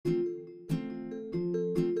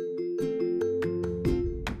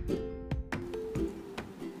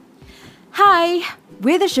Hi,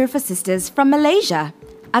 we're the Shurfa sisters from Malaysia.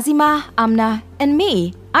 Azima, Amna, and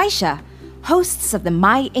me, Aisha, hosts of the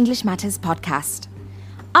My English Matters podcast.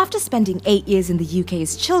 After spending 8 years in the UK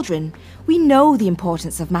as children, we know the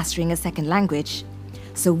importance of mastering a second language.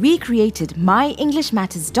 So we created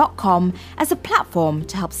MyEnglishMatters.com as a platform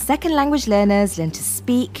to help second language learners learn to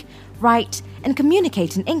speak, write, and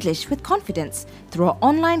communicate in English with confidence through our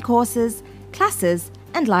online courses, classes,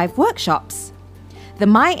 and live workshops. The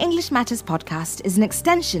My English Matters podcast is an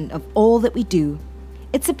extension of all that we do.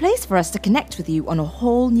 It's a place for us to connect with you on a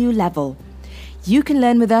whole new level. You can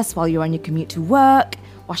learn with us while you're on your commute to work,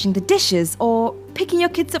 washing the dishes, or picking your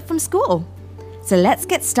kids up from school. So let's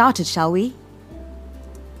get started, shall we?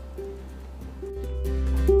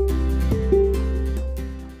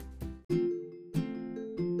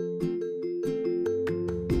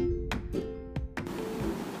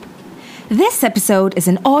 This episode is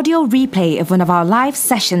an audio replay of one of our live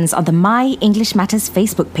sessions on the My English Matters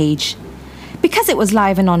Facebook page. Because it was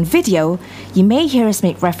live and on video, you may hear us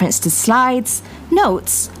make reference to slides,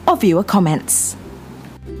 notes, or viewer comments.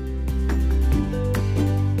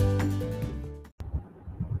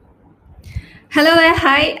 Hello there,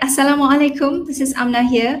 hi, Assalamualaikum. This is Amna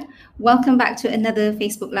here. Welcome back to another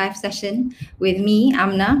Facebook Live session with me,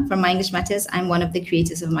 Amna, from My English Matters. I'm one of the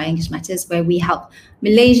creators of My English Matters, where we help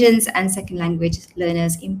Malaysians and second language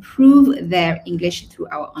learners improve their English through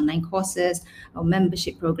our online courses, our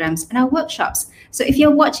membership programs, and our workshops. So if you're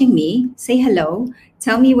watching me, say hello,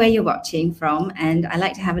 tell me where you're watching from, and I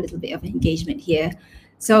like to have a little bit of engagement here.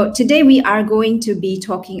 So today we are going to be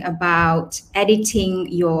talking about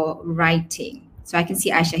editing your writing. So I can see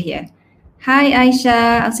Aisha here. Hi,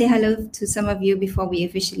 Aisha. I'll say hello to some of you before we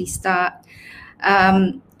officially start.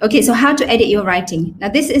 Okay, so how to edit your writing. Now,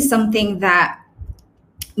 this is something that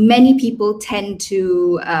many people tend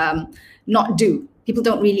to not do. People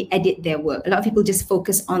don't really edit their work. A lot of people just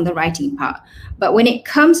focus on the writing part. But when it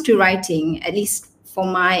comes to writing, at least for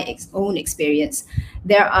my own experience,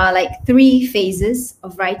 there are like 3 phases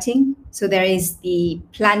of writing. So there is the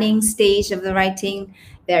planning stage of the writing,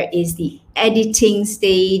 there is the editing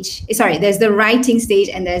stage, there's the writing stage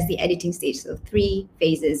and there's the editing stage. So 3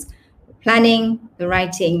 phases: the planning, the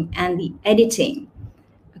writing, and the editing.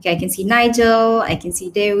 Okay, I can see Nigel, I can see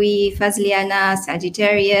Dewi, Fazliana,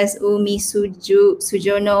 Sagittarius, Umi,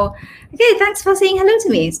 Sujono. Okay, thanks for saying hello to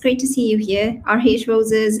me. It's great to see you here. RH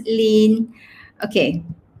Roses, Lean. Okay,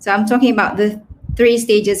 so I'm talking about the 3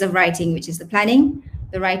 stages of writing, which is the planning,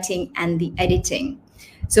 the writing, and the editing.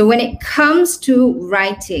 So when it comes to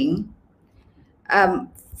writing,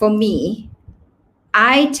 for me,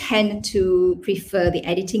 I tend to prefer the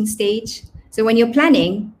editing stage. So when you're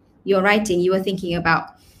planning, you're writing, you are thinking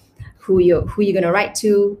about who you're going to write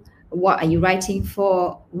to, what are you writing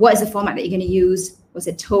for, what is the format that you're going to use, what's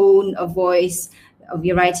the tone of voice of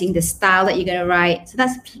your writing, the style that you're going to write. So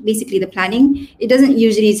that's basically the planning. It doesn't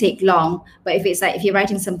usually take long, but if you're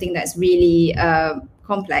writing something that's really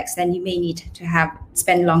complex, then you may need to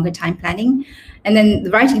spend longer time planning. And then the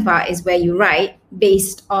writing part is where you write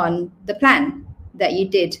based on the plan that you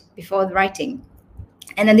did before the writing.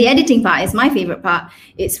 And then the editing part is my favorite part.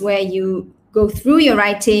 It's where you go through your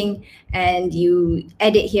writing and you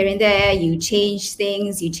edit here and there, you change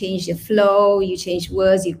things, you change your flow, you change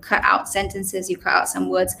words, you cut out sentences, you cut out some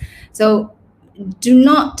words. So do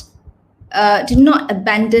not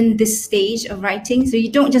abandon this stage of writing. So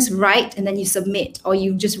you don't just write and then you submit, or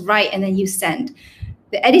you just write and then you send.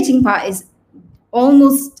 The editing part is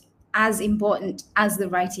almost as important as the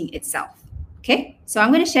writing itself. Okay, so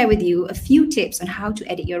I'm going to share with you a few tips on how to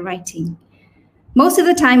edit your writing. Most of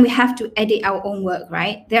the time we have to edit our own work,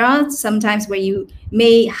 right? There are some times where you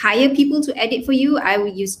may hire people to edit for you. I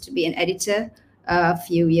used to be an editor a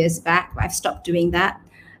few years back, but I've stopped doing that.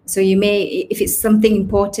 So you may, if it's something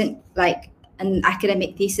important like an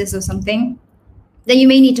academic thesis or something, then you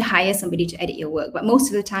may need to hire somebody to edit your work. But most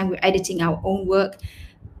of the time we're editing our own work.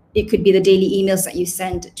 It could be the daily emails that you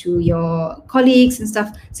send to your colleagues and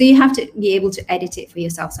stuff. So you have to be able to edit it for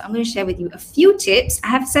yourself. So I'm going to share with you a few tips. I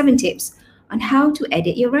have 7 tips on how to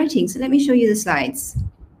edit your writing. So let me show you the slides.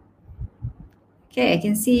 Okay, I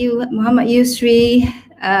can see you, Muhammad Yusri,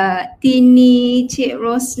 Tini, Cik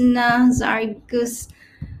Rosna, Zargus,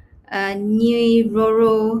 Nui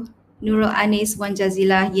Roro, Nurul Anis, Wan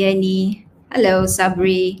Jazila, Yeni. Hello,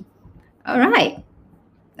 Sabri. All right.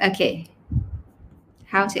 Okay.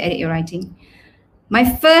 How to edit your writing. My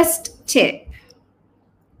first tip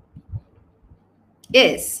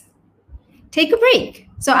is take a break.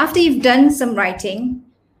 So after you've done some writing,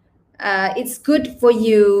 it's good for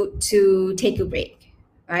you to take a break,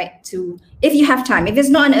 right? If you have time, if it's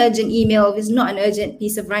not an urgent email, if it's not an urgent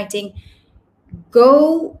piece of writing,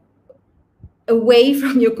 go away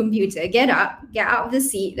from your computer, get up, get out of the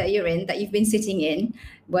seat that you're in, that you've been sitting in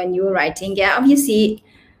when you were writing, get out of your seat,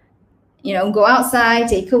 go outside,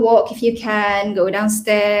 take a walk if you can, go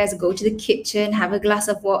downstairs, go to the kitchen, have a glass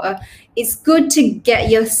of water. It's good to get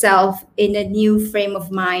yourself in a new frame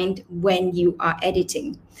of mind when you are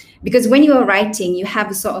editing. Because when you are writing, you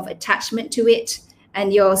have a sort of attachment to it,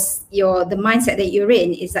 and the mindset that you're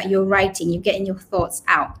in is that you're writing, you're getting your thoughts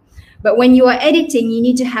out. But when you are editing, you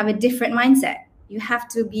need to have a different mindset. You have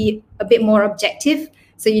to be a bit more objective,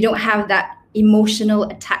 so you don't have that emotional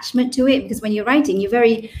attachment to it. Because when you're writing, you're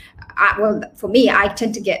very, well, for me, I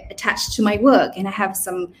tend to get attached to my work, and I have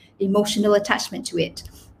some emotional attachment to it.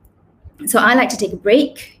 So I like to take a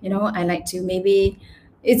break. I like to maybe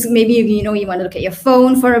you want to look at your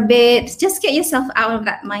phone for a bit. Just get yourself out of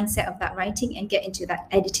that mindset of that writing and get into that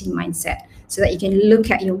editing mindset, so that you can look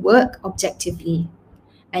at your work objectively,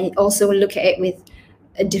 and also look at it with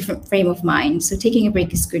a different frame of mind. So taking a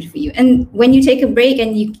break is good for you. And when you take a break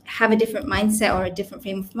and you have a different mindset or a different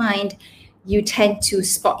frame of mind, you tend to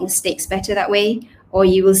spot mistakes better that way. Or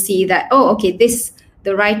you will see that,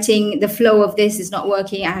 the writing, the flow of this is not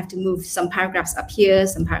working. I have to move some paragraphs up here,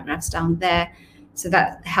 some paragraphs down there. So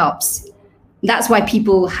that helps. That's why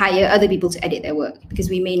people hire other people to edit their work, because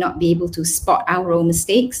we may not be able to spot our own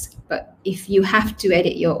mistakes. But if you have to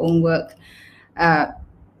edit your own work,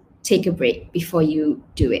 take a break before you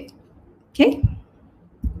do it. Okay?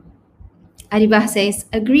 Adibah says,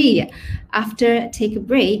 agree. After take a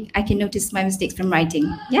break, I can notice my mistakes from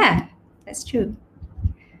writing. Yeah, that's true.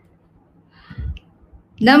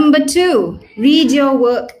 Number 2, read your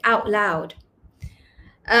work out loud.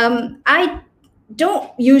 I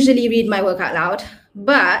don't usually read my work out loud,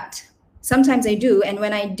 but sometimes I do. And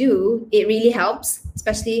when I do, it really helps,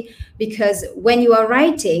 especially because when you are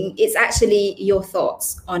writing, it's actually your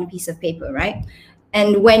thoughts on a piece of paper, right?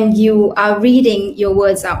 And when you are reading your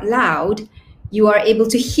words out loud, you are able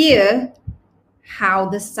to hear how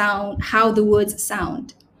the words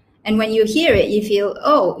sound. And when you hear it, you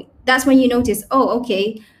feel, that's when you notice,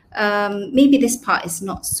 maybe this part is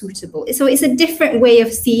not suitable. So it's a different way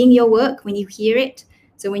of seeing your work when you hear it.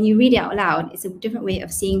 So when you read it out loud, it's a different way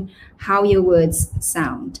of seeing how your words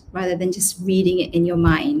sound, rather than just reading it in your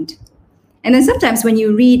mind. And then sometimes when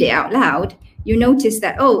you read it out loud, you notice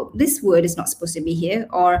that, this word is not supposed to be here,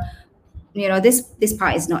 or, this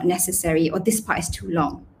part is not necessary, or this part is too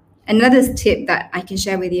long. Another tip that I can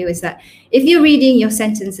share with you is that if you're reading your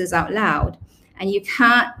sentences out loud and you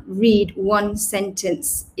can't read one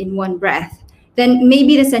sentence in one breath, then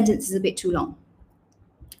maybe the sentence is a bit too long.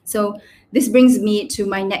 So this brings me to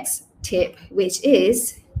my next tip, which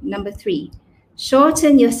is number 3.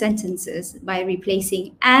 Shorten your sentences by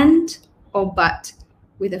replacing and or but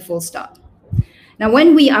with a full stop. Now,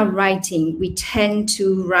 when we are writing, we tend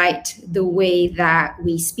to write the way that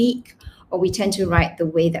we speak, or we tend to write the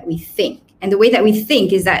way that we think. And the way that we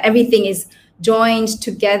think is that everything is joined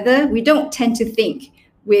together. We don't tend to think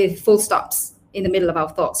with full stops in the middle of our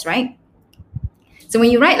thoughts, right? So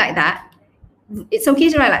when you write like that, it's okay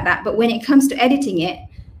to write like that, but when it comes to editing it,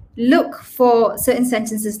 look for certain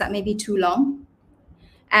sentences that may be too long.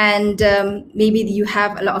 And maybe you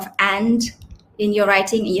have a lot of and in your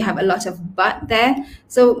writing, and you have a lot of but there.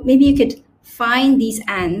 So maybe you could find these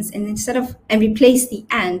ands and replace the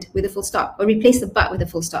and with a full stop, or replace the but with a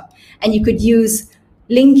full stop. And you could use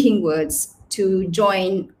linking words to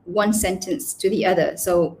join one sentence to the other.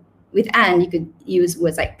 So with and, you could use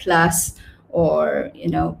words like plus, or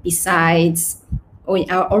besides,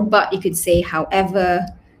 or but, you could say however.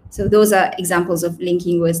 So those are examples of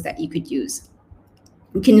linking words that you could use.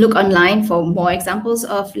 You can look online for more examples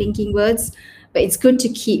of linking words, but it's good to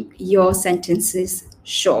keep your sentences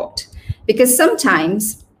short, because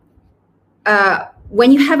sometimes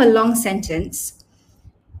when you have a long sentence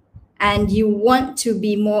and you want to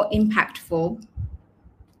be more impactful,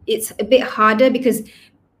 it's a bit harder, because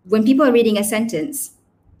when people are reading a sentence,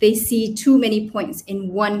 they see too many points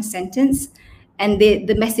in one sentence, and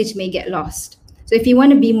the message may get lost. So if you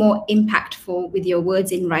want to be more impactful with your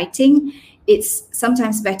words in writing, it's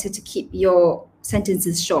sometimes better to keep your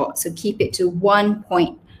sentences short. So keep it to 1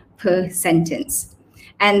 point per sentence.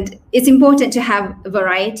 And it's important to have a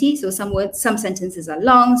variety. So some sentences are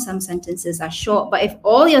long, some sentences are short. But if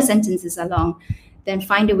all your sentences are long, then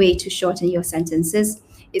find a way to shorten your sentences.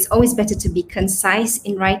 It's always better to be concise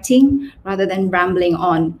in writing rather than rambling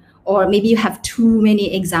on, or maybe you have too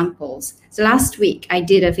many examples. So last week I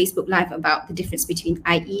did a Facebook Live about the difference between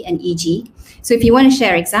IE and EG. So if you want to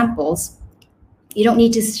share examples, you don't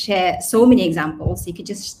need to share so many examples. You could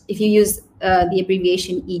just, if you use the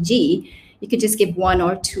abbreviation EG, you could just give 1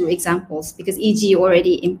 or 2 examples, because e.g.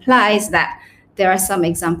 already implies that there are some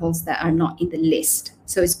examples that are not in the list.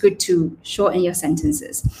 So it's good to shorten your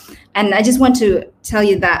sentences. And I just want to tell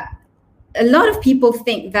you that a lot of people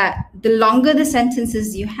think that the longer the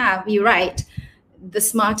sentences you write, the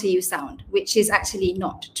smarter you sound, which is actually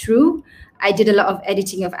not true. I did a lot of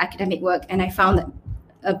editing of academic work, and I found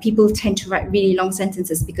that people tend to write really long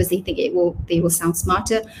sentences because they think they will sound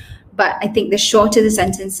smarter. But I think the shorter the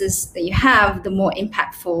sentences that you have, the more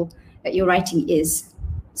impactful that your writing is,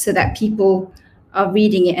 so that people are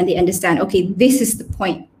reading it and they understand, okay, this is the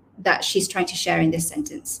point that she's trying to share in this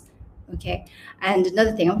sentence. Okay. And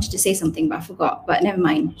another thing, I wanted to say something, but I forgot, but never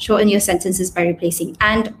mind. Shorten your sentences by replacing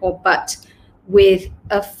and or but with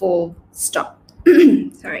a full stop.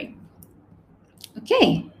 Sorry.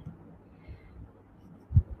 Okay.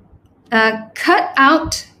 Cut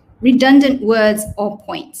out redundant words or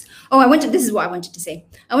points. This is what I wanted to say.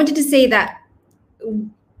 I wanted to say that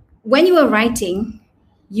when you are writing,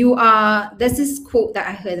 there's this quote that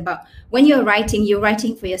I heard about, when you're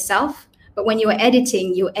writing for yourself, but when you're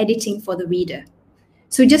editing for the reader.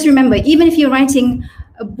 So just remember, even if you're writing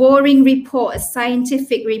a boring report, a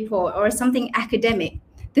scientific report, or something academic,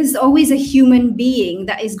 there's always a human being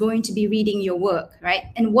that is going to be reading your work, right?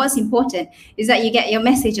 And what's important is that you get your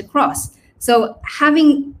message across. So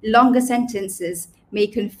having longer sentences may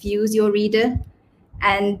confuse your reader,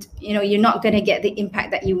 and you're not going to get the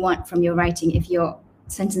impact that you want from your writing if your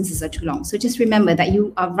sentences are too long. So just remember that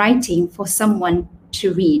you are writing for someone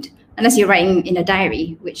to read, unless you're writing in a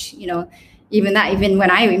diary, which, even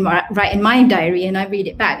when I write in my diary and I read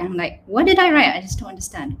it back, I'm like, what did I write? I just don't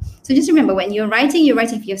understand. So just remember, when you're writing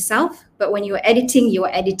for yourself, but when you're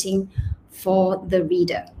editing for the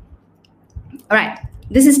reader. All right,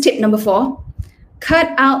 this is tip number 4.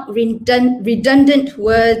 Cut out redundant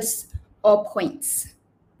words or points.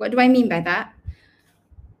 What do I mean by that?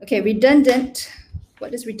 Okay, redundant.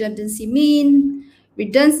 What does redundancy mean?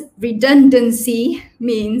 Redundancy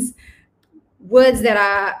means words that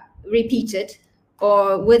are repeated,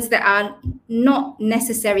 or words that are not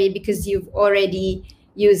necessary because you've already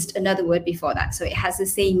used another word before that. So it has the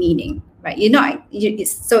same meaning, right?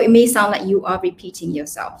 So it may sound like you are repeating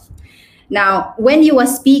yourself. Now, when you are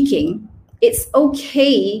speaking, it's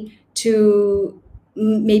okay to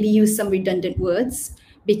maybe use some redundant words,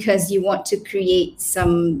 because you want to create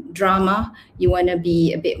some drama, you want to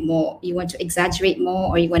be a bit more, you want to exaggerate more,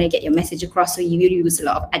 or you want to get your message across, so you use a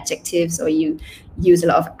lot of adjectives or you use a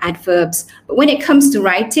lot of adverbs. But when it comes to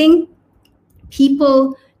writing,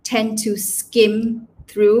 people tend to skim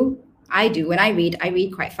through. I do. When I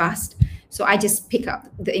read quite fast. So I just pick up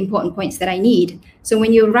the important points that I need. So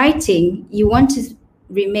when you're writing, you want to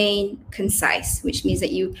remain concise, which means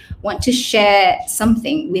that you want to share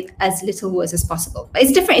something with as little words as possible. But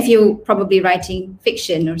it's different if you're probably writing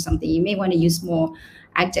fiction or something. You may want to use more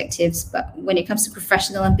adjectives, but when it comes to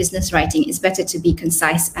professional and business writing, it's better to be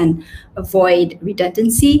concise and avoid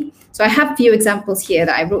redundancy. So I have a few examples here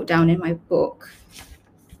that I wrote down in my book.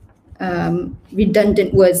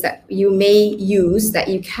 Redundant words that you may use that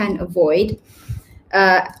you can avoid.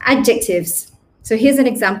 Adjectives. So here's an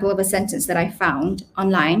example of a sentence that I found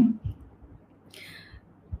online.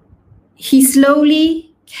 He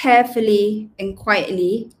slowly, carefully, and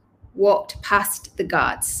quietly walked past the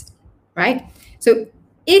guards, right? So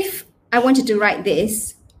if I wanted to write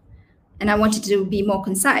this and I wanted to be more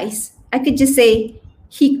concise, I could just say,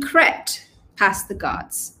 he crept past the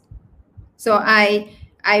guards. So I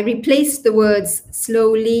replaced the words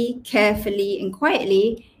slowly, carefully, and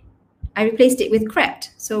quietly. I replaced it with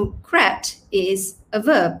crept. So crept is a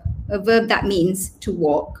verb that means to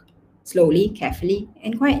walk slowly, carefully,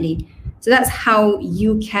 and quietly. So that's how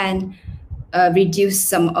you can reduce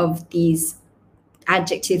some of these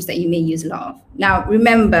adjectives that you may use a lot of. Now,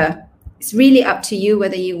 remember, it's really up to you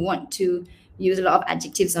whether you want to use a lot of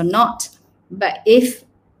adjectives or not. But if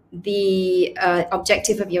the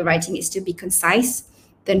objective of your writing is to be concise,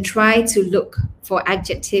 then try to look for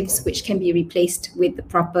adjectives which can be replaced with the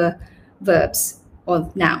proper verbs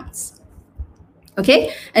or nouns.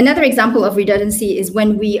 Okay, another example of redundancy is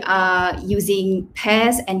when we are using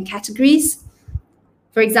pairs and categories.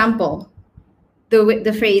 For example,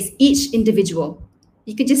 the phrase each individual,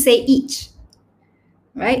 you could just say each,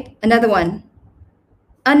 right? Another one,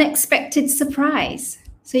 unexpected surprise.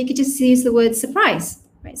 So you could just use the word surprise,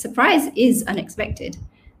 right? Surprise is unexpected.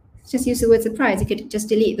 Just use the word surprise. You could just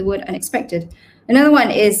delete the word unexpected. Another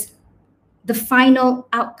one is the final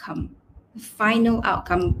outcome. The final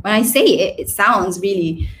outcome. When I say it, it sounds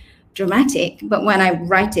really dramatic, but when I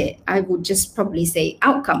write it, I would just probably say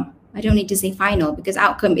outcome. I don't need to say final because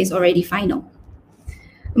outcome is already final.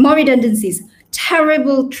 More redundancies.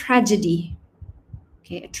 Terrible tragedy.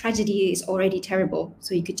 Okay, a tragedy is already terrible,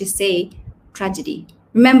 so you could just say tragedy.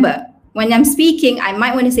 Remember, when I'm speaking, I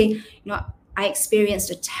might want to say, I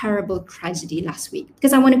experienced a terrible tragedy last week,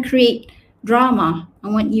 because I want to create drama. I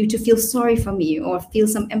want you to feel sorry for me or feel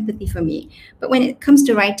some empathy for me. But when it comes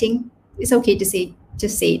to writing, it's okay to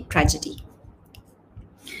just say tragedy.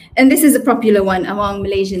 And this is a popular one among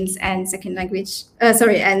Malaysians and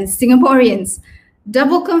and Singaporeans.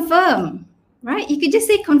 Double confirm, right? You could just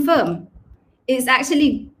say confirm. It's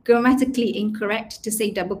actually grammatically incorrect to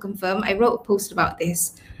say double confirm. I wrote a post about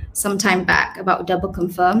this some time back about double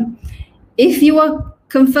confirm. If you are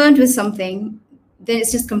confirmed with something, then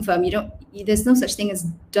it's just confirm. There's no such thing as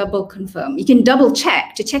double confirm. You can double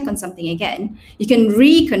check to check on something again. You can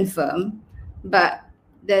reconfirm, but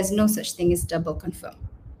there's no such thing as double confirm.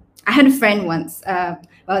 I had a friend once,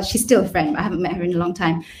 well, she's still a friend, but I haven't met her in a long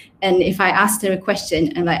time. And if I asked her a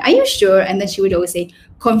question, I'm like, are you sure? And then she would always say,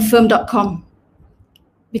 confirm.com.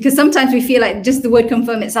 Because sometimes we feel like just the word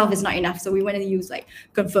confirm itself is not enough. So we want to use like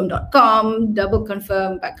confirm.com, double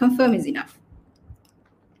confirm, but confirm is enough.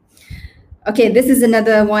 Okay, this is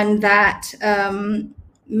another one that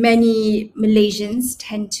many Malaysians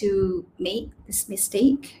tend to make this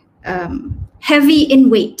mistake. Heavy in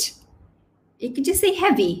weight. You could just say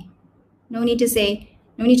heavy. No need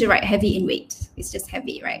to write heavy in weight. It's just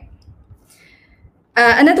heavy, right?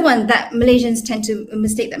 Another one that a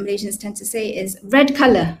mistake that Malaysians tend to say is red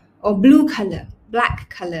color or blue color, black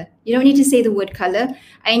color. You don't need to say the word color.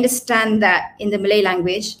 I understand that in the Malay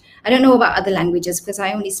language. I don't know about other languages because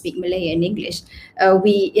I only speak Malay and English.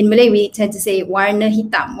 In Malay, we tend to say warna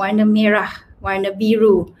hitam, warna merah, warna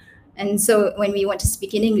biru. And so when we want to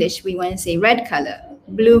speak in English, we want to say red color,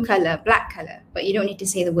 blue color, black color. But you don't need to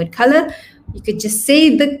say the word color. You could just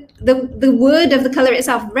say the word of the color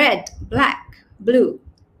itself, red, black, blue.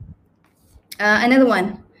 Another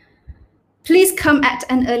one, please come at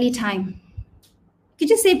an early time. You could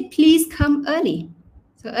just say, please come early.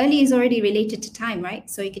 So early is already related to time, right?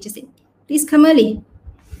 So you could just say, please come early.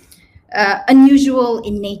 Unusual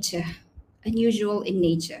in nature. Unusual in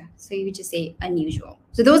nature. So you would just say unusual.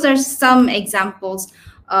 So those are some examples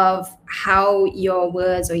of how your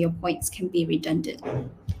words or your points can be redundant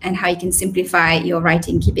and how you can simplify your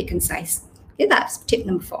writing, keep it concise. Okay, that's tip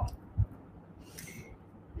number 4.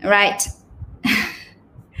 All right.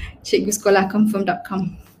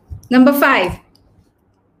 CikguSekolahConfirm.com. Number 5.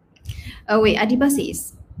 Oh wait, Adiba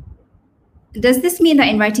says, does this mean that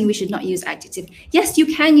in writing we should not use adjective? Yes, you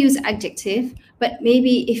can use adjective, but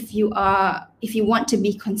maybe if you want to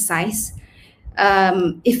be concise,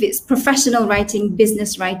 if it's professional writing,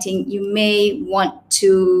 business writing, you may want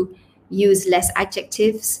to use less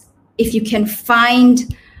adjectives. If you can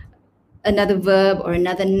find another verb or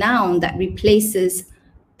another noun that replaces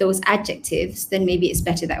those adjectives, then maybe it's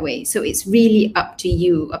better that way. So it's really up to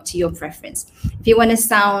you, up to your preference. If you want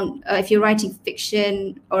to if you're writing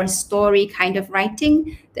fiction or a story kind of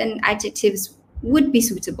writing, then adjectives would be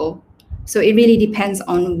suitable. So it really depends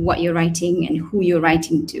on what you're writing and who you're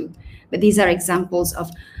writing to. But these are examples of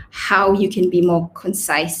how you can be more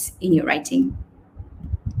concise in your writing.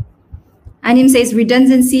 Anim says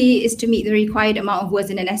redundancy is to meet the required amount of words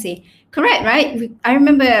in an essay. Correct, right? I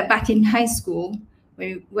remember back in high school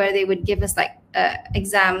where they would give us like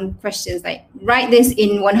exam questions like write this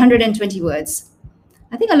in 120 words.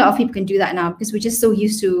 I think a lot of people can do that now because we're just so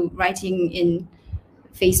used to writing in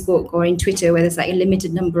Facebook or in Twitter where there's like a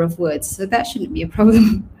limited number of words. So that shouldn't be a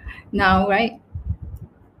problem now, right?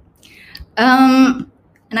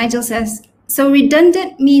 Nigel says, so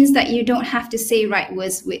redundant means that you don't have to say right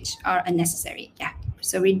words which are unnecessary. Yeah.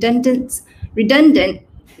 So redundant,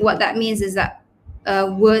 what that means is that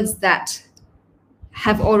words that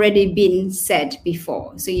have already been said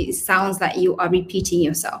before. So it sounds like you are repeating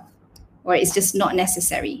yourself or it's just not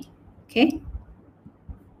necessary. Okay.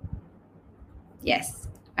 Yes.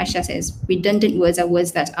 Aisha says redundant words are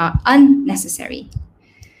words that are unnecessary.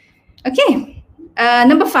 Okay.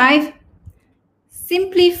 Number 5.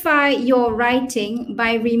 Simplify your writing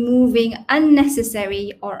by removing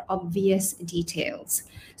unnecessary or obvious details.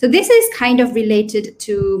 So this is kind of related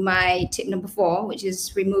to my tip number 4, which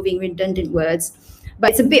is removing redundant words,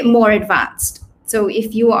 but it's a bit more advanced. So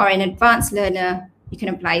if you are an advanced learner, you can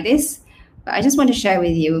apply this. But I just want to share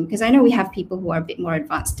with you, because I know we have people who are a bit more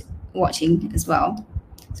advanced watching as well.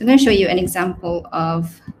 So I'm going to show you an example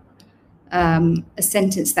of a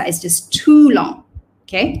sentence that is just too long,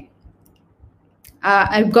 okay?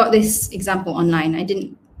 I've got this example online. I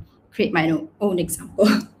didn't create my own example.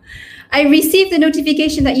 I received the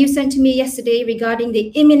notification that you sent to me yesterday regarding the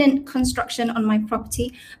imminent construction on my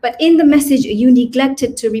property, but in the message, you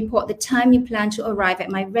neglected to report the time you plan to arrive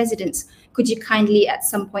at my residence. Could you kindly, at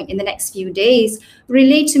some point in the next few days,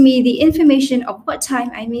 relay to me the information of what time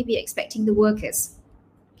I may be expecting the workers?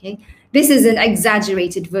 Okay, this is an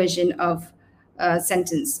exaggerated version of a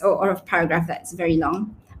sentence or a paragraph that's very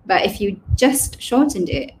long. But if you just shortened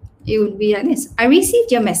it, it would be like this. I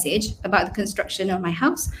received your message about the construction of my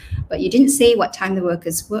house, but you didn't say what time the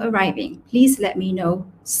workers were arriving. Please let me know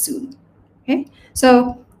soon. Okay,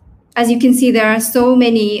 so as you can see, there are so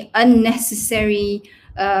many unnecessary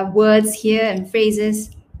words here and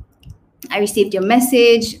phrases. I received your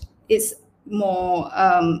message. It's more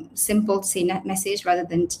simple to say message rather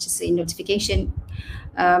than to just say notification.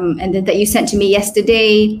 And then that you sent to me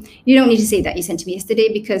yesterday. You don't need to say that you sent to me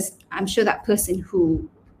yesterday, because I'm sure that person who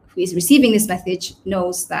is receiving this message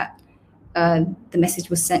knows that the message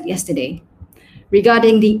was sent yesterday.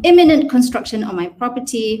 Regarding the imminent construction on my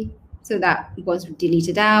property, so that was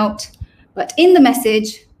deleted out. But in the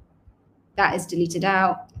message, that is deleted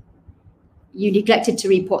out. You neglected to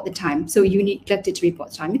report the time. So you neglected to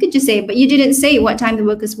report the time. You could just say, but you didn't say what time the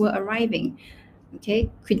workers were arriving. Okay,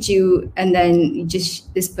 could you, and then you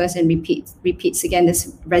just, this person repeats again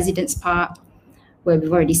this residence part, where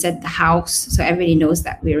we've already said the house, so everybody knows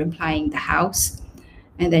that we're implying the house.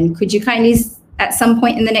 And then could you kindly, at some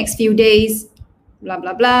point in the next few days, blah,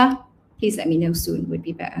 blah, blah, please let me know soon would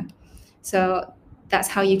be better. So that's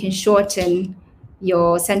how you can shorten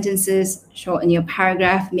your sentences, shorten your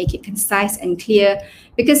paragraph, make it concise and clear.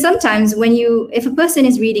 Because sometimes when if a person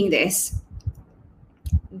is reading this,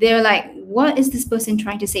 they're like, what is this person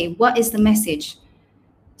trying to say? What is the message?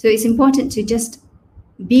 So it's important to just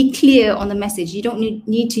be clear on the message. You don't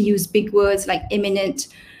need to use big words like imminent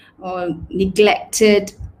or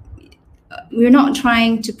neglected. We're not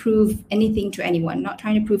trying to prove anything to anyone, not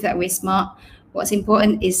trying to prove that we're smart. What's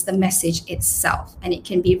important is the message itself, and it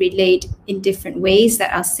can be relayed in different ways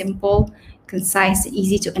that are simple, concise,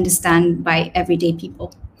 easy to understand by everyday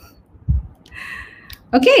people.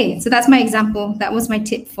 Okay, so that's my example. That was my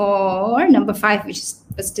tip for number 5, which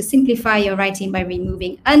was to simplify your writing by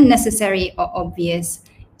removing unnecessary or obvious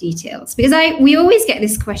details. Because we always get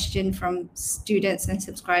this question from students and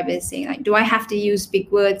subscribers saying, like, do I have to use big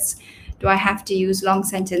words? Do I have to use long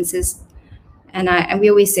sentences? And we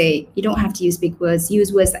always say, you don't have to use big words.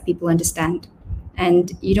 Use words that people understand.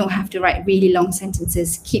 And you don't have to write really long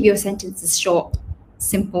sentences. Keep your sentences short,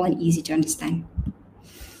 simple, and easy to understand.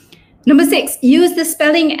 Number 6, use the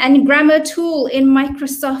spelling and grammar tool in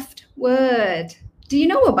Microsoft Word. Do you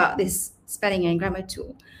know about this spelling and grammar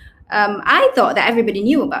tool? I thought that everybody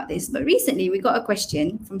knew about this, but recently we got a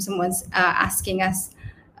question from someone asking us,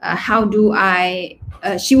 how do I,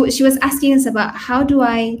 she was asking us about how do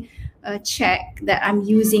I check that I'm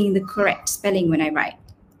using the correct spelling when I write.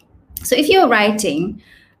 So if you're writing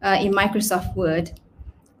in Microsoft Word,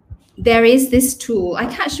 there is this tool. I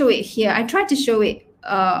can't show it here. I tried to show it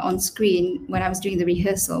on screen when I was doing the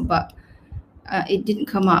rehearsal, but it didn't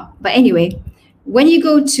come up. But anyway, when you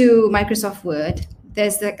go to Microsoft Word,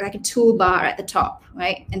 there's like a toolbar at the top,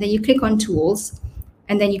 right? And then you click on tools,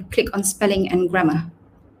 and then you click on spelling and grammar.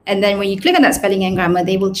 And then when you click on that spelling and grammar,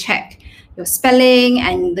 they will check your spelling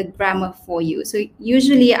and the grammar for you. So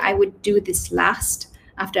usually I would do this last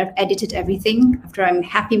after I've edited everything. After I'm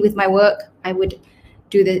happy with my work, I would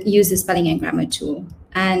use the spelling and grammar tool.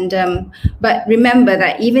 And but remember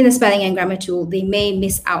that even the spelling and grammar tool, they may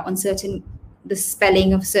miss out on the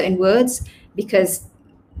spelling of certain words, because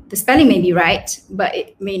the spelling may be right, but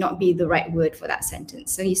it may not be the right word for that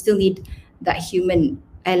sentence. So you still need that human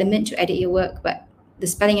element to edit your work, but the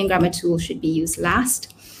spelling and grammar tool should be used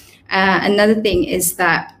last. Another thing is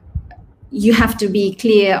that you have to be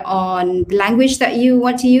clear on the language that you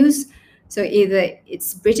want to use. So either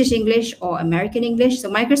it's British English or American English. So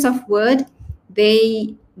Microsoft Word,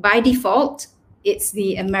 by default, it's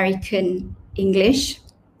the American English.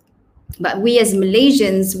 But we as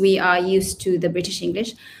Malaysians, we are used to the British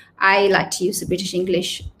English. I like to use the British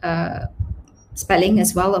English spelling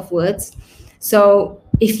as well of words. So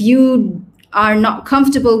if you are not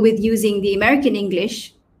comfortable with using the American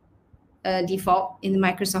English default in the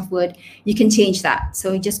Microsoft Word, you can change that.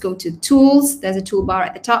 So you just go to Tools. There's a toolbar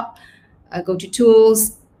at the top. Go to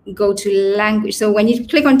Tools, go to Language. So when you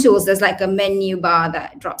click on Tools, there's like a menu bar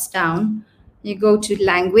that drops down. You go to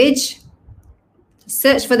Language,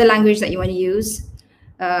 search for the language that you want to use.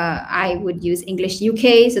 I would use English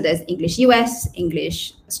UK. So there's English US,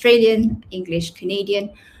 English Australian, English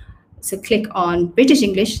Canadian. So click on British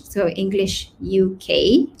English, so English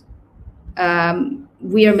UK.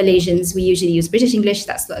 we are Malaysians, we usually use British English.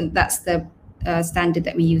 That's the standard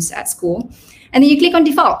that we use at school. And then you click on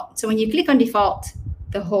default. So when you click on default,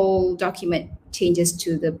 the whole document changes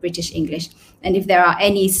to the British English. And if there are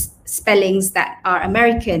any spellings that are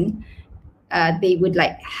American, they would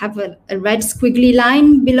like have a red squiggly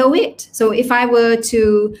line below it. So if I were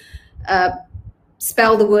to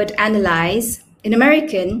spell the word analyze in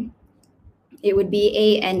American, it would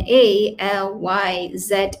be ANALYZE.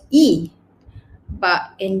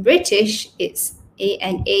 But in British, it's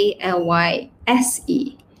ANALYSE.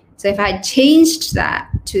 So if I changed that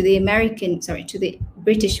to the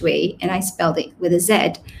British way, and I spelled it with a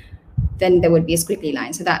Z, then there would be a squiggly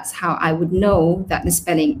line. So that's how I would know that the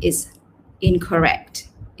spelling is incorrect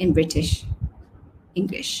in British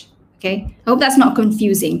English. Okay, I hope that's not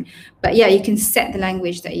confusing. But yeah, you can set the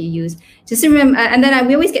language that you use. Just remember, and then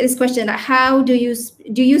we always get this question, like, how do you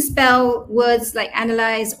spell words like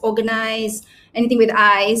analyze, organize, anything with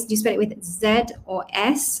I's? Do you spell it with Z or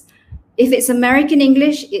S? If it's American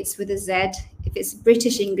English, it's with a Z. If it's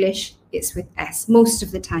British English, it's with S, most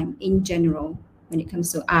of the time in general, when it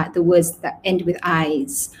comes to the words that end with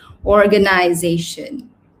I's. Organization,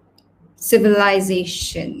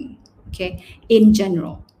 civilization, okay, in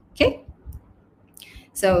general, okay?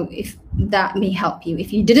 So if that may help you.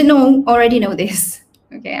 If you didn't already know this,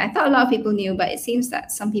 okay? I thought a lot of people knew, but it seems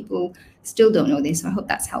that some people still don't know this, so I hope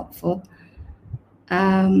that's helpful.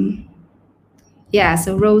 Yeah,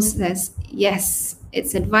 so Rose says, yes,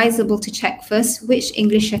 it's advisable to check first which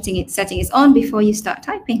English setting is on before you start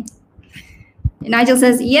typing. Nigel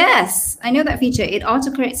says, yes, I know that feature. It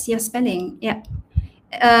autocorrects your spelling. Yeah.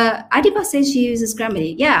 Adiba says she uses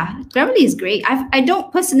Grammarly. Yeah, Grammarly is great. I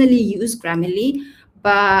don't personally use Grammarly,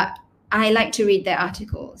 but I like to read their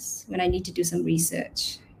articles when I need to do some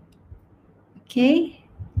research. Okay.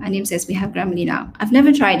 Anim says we have Grammarly now. I've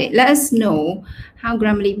never tried it. Let us know how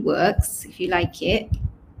Grammarly works if you like it.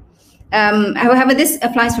 However, this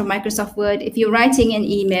applies for Microsoft Word. If you're writing an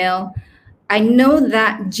email, I know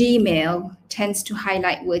that Gmail tends to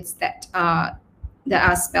highlight words that are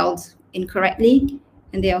spelled incorrectly,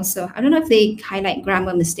 and they also, I don't know if they highlight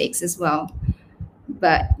grammar mistakes as well.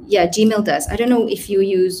 But yeah, Gmail does. I don't know if you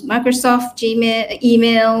use Microsoft Gmail,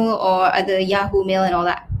 email, or other Yahoo Mail and all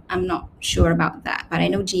that. I'm not sure about that, but I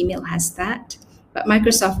know Gmail has that. But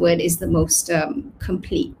Microsoft Word is the most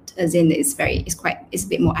complete, as in it's a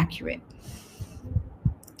bit more accurate.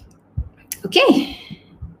 Okay.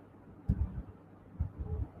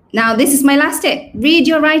 Now this is my last tip. Read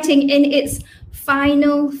your writing in its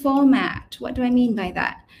final format. What do I mean by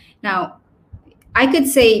that? Now, I could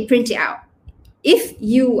say print it out. If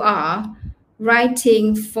you are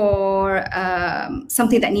writing for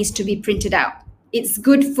something that needs to be printed out, it's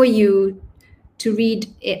good for you to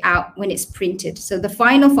read it out when it's printed. So the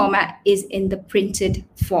final format is in the printed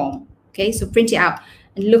form. Okay, so print it out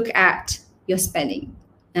and look at your spelling.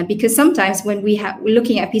 Because sometimes when we're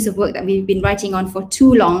looking at a piece of work that we've been writing on for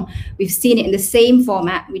too long, we've seen it in the same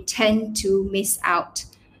format, we tend to miss out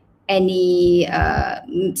any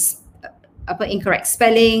incorrect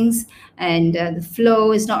spellings, and the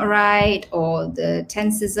flow is not right, or the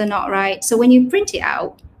tenses are not right. So when you print it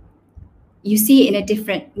out, you see it in a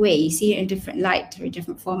different way, you see it in a different light or a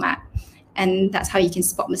different format. And that's how you can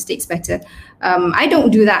spot mistakes better. I don't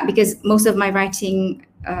do that because most of my writing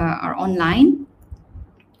are online,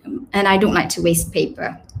 and I don't like to waste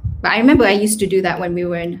paper. But I remember I used to do that when we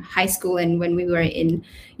were in high school and when we were in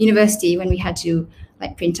university, when we had to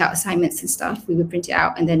like print out assignments and stuff, we would print it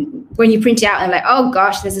out. And then when you print it out and like, oh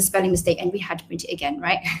gosh, there's a spelling mistake, and we had to print it again,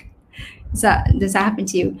 right? Does that happen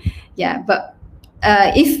to you? Yeah, but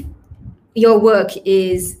if your work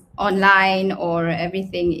is online or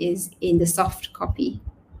everything is in the soft copy.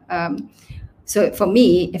 So for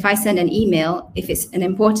me, if I send an email, if it's an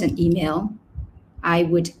important email, I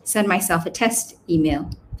would send myself a test email.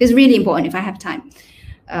 It's really important if I have time.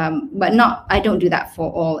 But I don't do that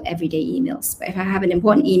for all everyday emails. But if I have an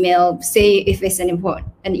important email, say if it's an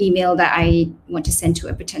email that I want to send to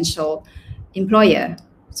a potential employer,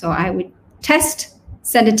 so I would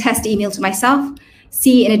send a test email to myself,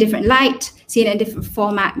 see in a different light, see in a different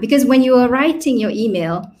format. Because when you are writing your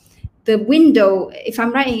email, the window, if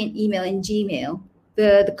I'm writing an email in Gmail,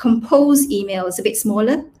 the compose email is a bit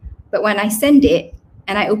smaller. But when I send it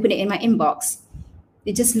and I open it in my inbox,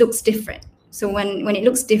 it just looks different. So when it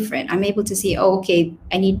looks different, I'm able to see, oh, okay,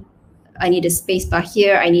 I need a space bar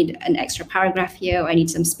here, I need an extra paragraph here, or I need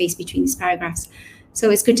some space between these paragraphs. So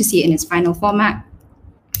it's good to see it in its final format.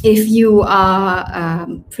 If you are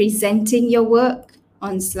presenting your work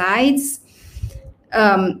on slides,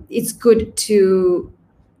 it's good to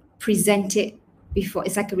present it before.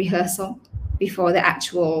 It's like a rehearsal before the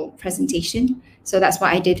actual presentation. So that's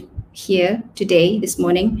what I did here today, this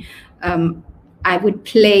morning. I would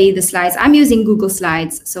play the slides. I'm using Google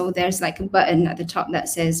Slides. So there's like a button at the top that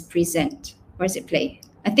says present. Or is it play?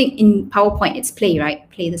 I think in PowerPoint it's play, right?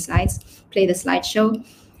 Play the slides, play the slideshow.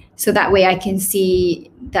 So that way I can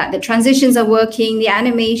see that the transitions are working, the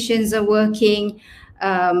animations are working,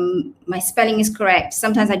 my spelling is correct.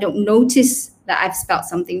 Sometimes I don't notice that I've spelled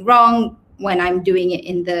something wrong when I'm doing it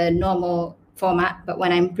in the normal format, but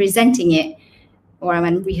when I'm presenting it or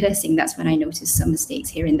I'm rehearsing, that's when I notice some mistakes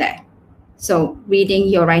here and there. So reading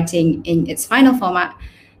your writing in its final format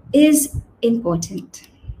is important.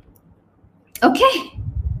 Okay,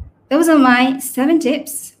 those are my 7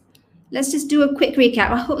 tips. Let's just do a quick recap.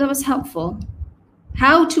 I hope that was helpful.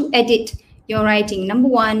 How to edit your writing. Number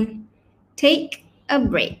 1, take a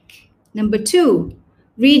break. Number 2,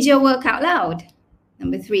 read your work out loud.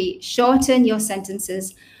 Number 3, shorten your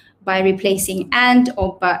sentences by replacing and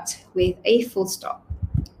or but with a full stop.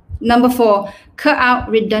 Number 4, cut out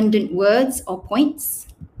redundant words or points.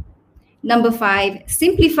 Number 5,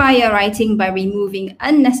 simplify your writing by removing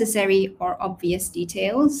unnecessary or obvious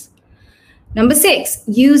details. Number 6,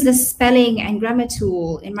 use the spelling and grammar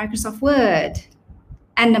tool in Microsoft Word.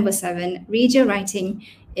 And number 7, read your writing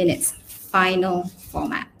in its final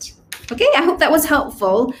format. Okay, I hope that was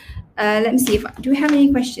helpful. Let me see do we have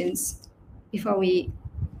any questions before we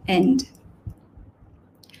end?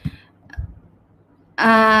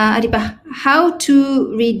 Adiba, how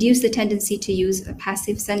to reduce the tendency to use a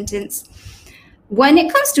passive sentence? When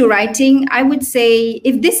it comes to writing, I would say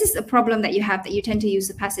if this is a problem that you have, that you tend to use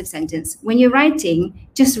a passive sentence, when you're writing,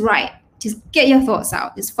 just write. Just get your thoughts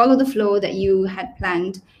out. Just follow the flow that you had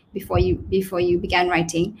planned before you began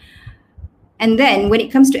writing. And then when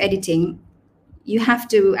it comes to editing, you have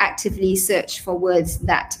to actively search for words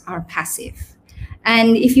that are passive.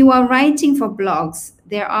 And if you are writing for blogs,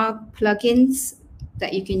 there are plugins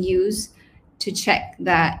that you can use to check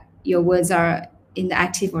that your words are in the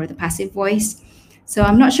active or the passive voice. So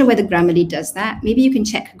I'm not sure whether Grammarly does that. Maybe you can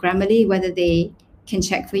check Grammarly, whether they can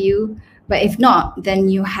check for you. But if not, then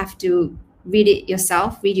you have to read it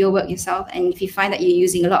yourself, read your work yourself. And if you find that you're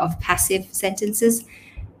using a lot of passive sentences,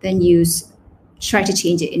 then try to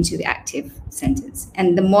change it into the active sentence.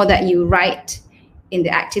 And the more that you write in the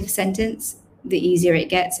active sentence, the easier it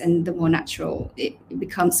gets and the more natural it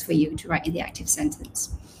becomes for you to write in the active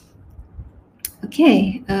sentence.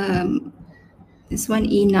 Okay, this one,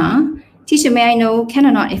 Ina. Teacher, may I know, can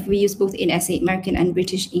or not, if we use both in essay, American and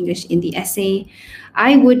British English in the essay?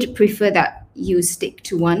 I would prefer that you stick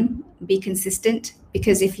to one, be consistent,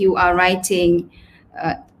 because if you are writing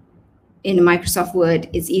in Microsoft Word,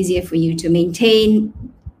 it's easier for you to maintain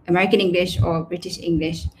American English or British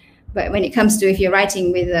English. But when it comes to if you're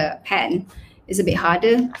writing with a pen, it's a bit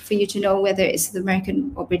harder for you to know whether it's the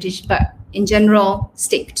American or British. But in general,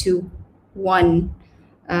 stick to one,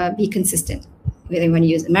 be consistent. Whether you want to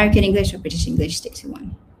use American English or British English, stick to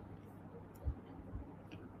one.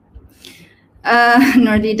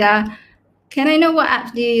 Nordida, can I know what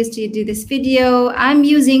app do you use to do this video? I'm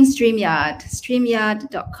using StreamYard,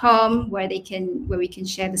 streamyard.com, where we can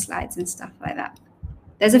share the slides and stuff like that.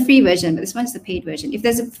 There's a free version, but this one's the paid version. If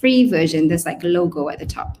there's a free version, there's like a logo at the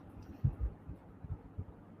top.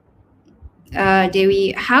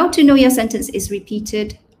 Dewi, how to know your sentence is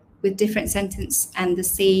repeated with different sentence and the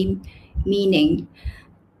same meaning.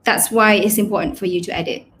 That's why it's important for you to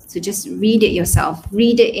edit. So just read it yourself.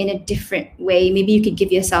 Read it in a different way. Maybe you could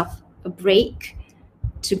give yourself a break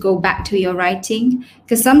to go back to your writing.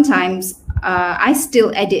 Because sometimes I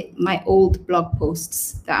still edit my old blog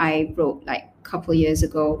posts that I wrote like a couple years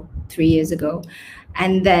ago, 3 years ago.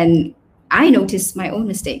 And then I noticed my own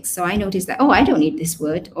mistakes. So I noticed that, oh, I don't need this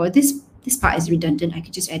word, or this part is redundant. I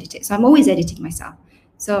could just edit it. So I'm always editing myself.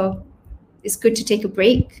 So it's good to take a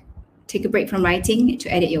break from writing to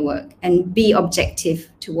edit your work and be objective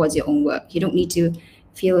towards your own work. You don't need to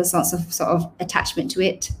feel a sort of attachment to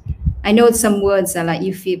it. I know some words are like,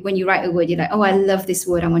 you feel when you write a word, you're like, oh, I love this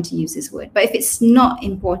word, I want to use this word. But if it's not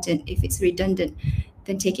important, if it's redundant,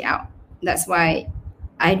 then take it out. That's why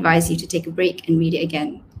I advise you to take a break and read it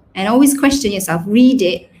again. And always question yourself. Read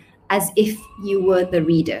it as if you were the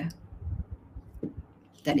reader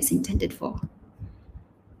that it's intended for.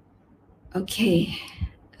 Okay.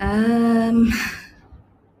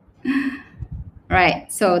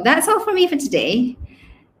 Right, so that's all for me for today.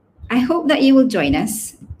 I hope that you will join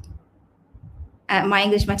us at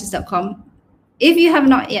myenglishmatters.com. If you have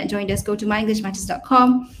not yet joined us, go to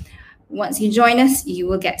myenglishmatters.com. Once you join us, you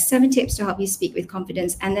will get 7 tips to help you speak with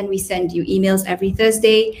confidence. And then we send you emails every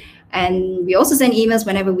Thursday. And we also send emails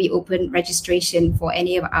whenever we open registration for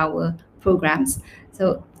any of our programs.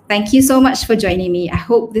 So thank you so much for joining me. I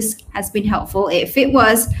hope this has been helpful. If it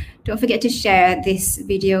was, don't forget to share this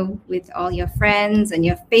video with all your friends and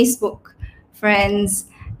your Facebook friends.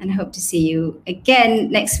 And I hope to see you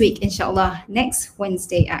again next week, inshallah, next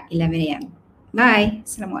Wednesday at 11 a.m. Bye.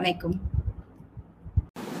 Assalamualaikum.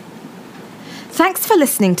 Thanks for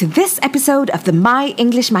listening to this episode of the My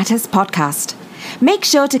English Matters podcast. Make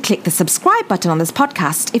sure to click the subscribe button on this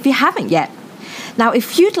podcast if you haven't yet. Now,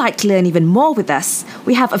 if you'd like to learn even more with us,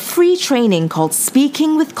 we have a free training called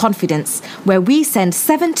Speaking with Confidence, where we send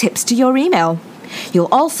 7 tips to your email. You'll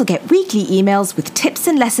also get weekly emails with tips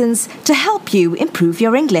and lessons to help you improve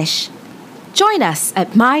your English. Join us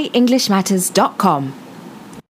at myenglishmatters.com.